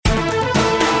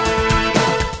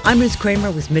I'm Ruth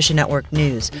Kramer with Mission Network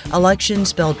News. Elections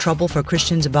spelled trouble for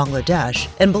Christians in Bangladesh,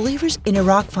 and believers in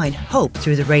Iraq find hope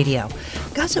through the radio.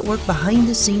 God's at work behind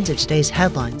the scenes of today's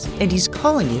headlines, and He's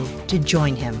calling you to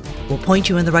join Him. We'll point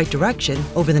you in the right direction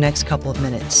over the next couple of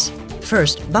minutes.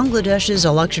 First, Bangladesh's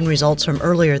election results from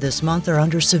earlier this month are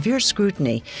under severe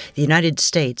scrutiny. The United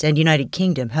States and United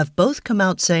Kingdom have both come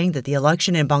out saying that the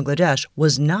election in Bangladesh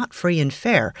was not free and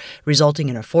fair, resulting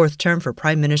in a fourth term for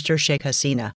Prime Minister Sheikh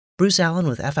Hasina. Bruce Allen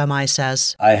with FMI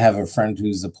says, I have a friend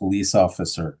who's a police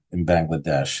officer in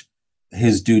Bangladesh.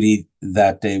 His duty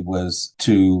that day was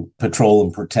to patrol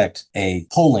and protect a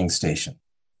polling station.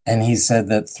 And he said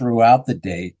that throughout the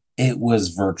day, it was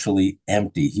virtually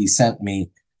empty. He sent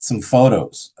me some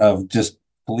photos of just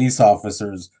police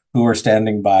officers who are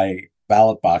standing by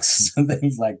ballot boxes and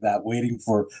things like that, waiting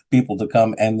for people to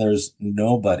come, and there's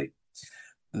nobody.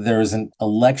 There is an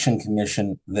election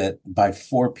commission that by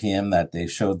 4 p.m. that day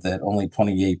showed that only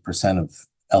 28% of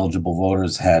eligible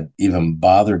voters had even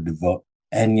bothered to vote.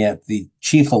 And yet the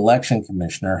chief election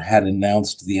commissioner had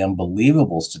announced the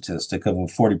unbelievable statistic of a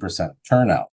 40%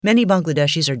 turnout. Many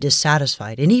Bangladeshis are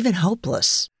dissatisfied and even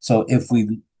hopeless. So if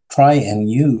we try and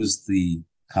use the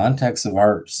context of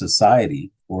our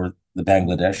society, or the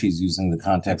Bangladeshis using the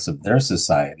context of their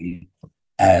society,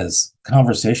 as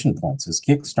conversation points, as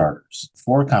kickstarters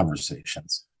for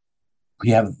conversations, we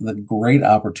have the great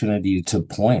opportunity to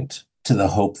point to the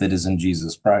hope that is in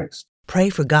Jesus Christ.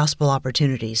 Pray for gospel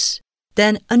opportunities.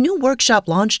 Then, a new workshop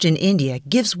launched in India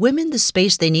gives women the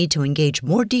space they need to engage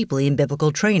more deeply in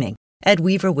biblical training. Ed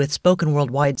Weaver with Spoken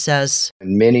Worldwide says,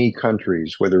 in many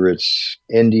countries, whether it's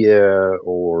India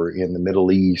or in the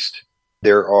Middle East,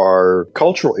 there are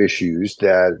cultural issues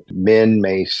that men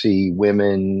may see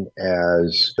women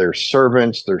as their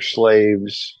servants, their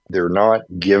slaves. They're not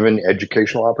given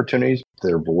educational opportunities.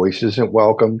 Their voice isn't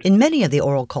welcomed. In many of the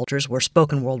oral cultures where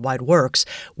Spoken Worldwide works,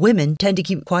 women tend to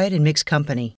keep quiet in mixed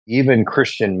company. Even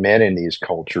Christian men in these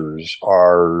cultures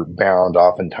are bound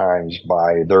oftentimes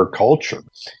by their culture.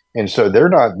 And so they're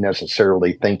not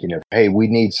necessarily thinking of, hey, we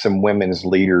need some women as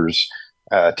leaders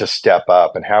to step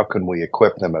up, and how can we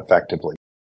equip them effectively?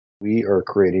 We are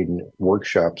creating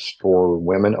workshops for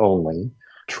women only,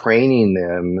 training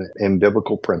them in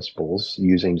biblical principles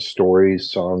using stories,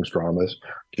 songs, dramas,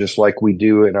 just like we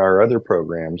do in our other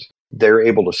programs. They're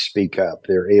able to speak up.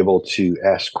 They're able to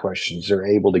ask questions. They're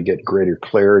able to get greater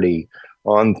clarity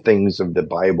on things of the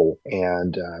Bible,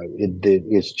 and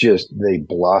it's just, they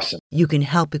blossom. You can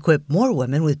help equip more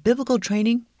women with biblical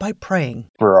training by praying.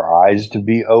 For our eyes to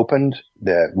be opened,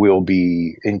 that we'll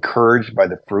be encouraged by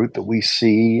the fruit that we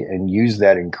see, and use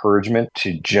that encouragement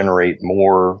to generate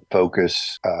more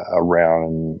focus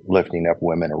around lifting up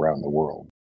women around the world.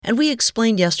 And we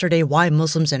explained yesterday why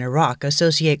Muslims in Iraq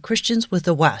associate Christians with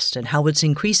the West and how it's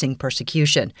increasing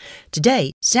persecution.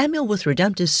 Today, Samuel with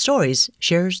Redemptive Stories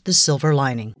shares the silver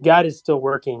lining. God is still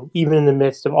working, even in the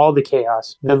midst of all the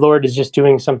chaos. The Lord is just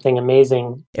doing something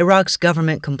amazing. Iraq's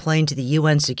government complained to the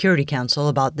UN Security Council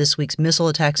about this week's missile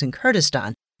attacks in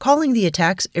Kurdistan, calling the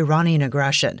attacks Iranian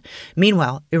aggression.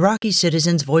 Meanwhile, Iraqi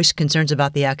citizens voiced concerns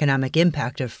about the economic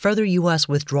impact of further U.S.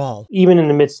 withdrawal. Even in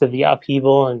the midst of the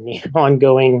upheaval and the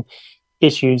ongoing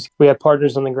issues, we have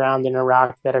partners on the ground in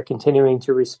Iraq that are continuing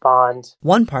to respond.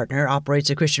 One partner operates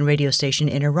a Christian radio station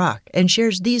in Iraq and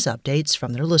shares these updates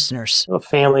from their listeners. A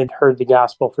family had heard the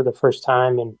gospel for the first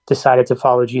time and decided to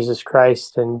follow Jesus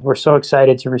Christ, and we're so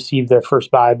excited to receive their first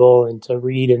Bible and to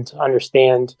read and to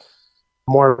understand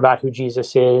more about who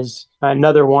Jesus is.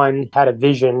 Another one had a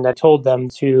vision that told them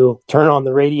to turn on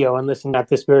the radio and listen at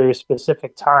this very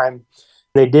specific time.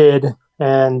 They did,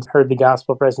 and heard the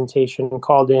gospel presentation and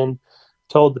called in,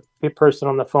 told the person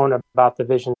on the phone about the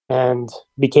vision, and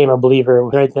became a believer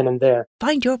right then and there.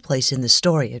 Find your place in the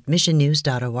story at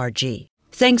missionnews.org.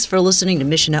 Thanks for listening to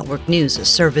Mission Network News, a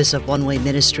service of One Way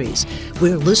Ministries.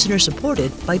 We're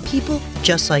listener-supported by people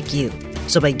just like you.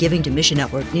 So by giving to Mission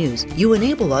Network News, you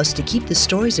enable us to keep the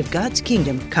stories of God's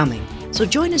kingdom coming. So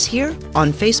join us here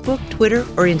on Facebook, Twitter,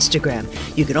 or Instagram.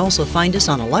 You can also find us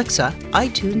on Alexa,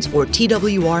 iTunes, or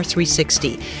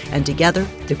TWR360. And together,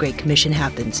 the Great Commission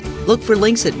happens. Look for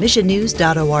links at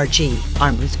missionnews.org.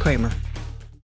 I'm Ruth Kramer.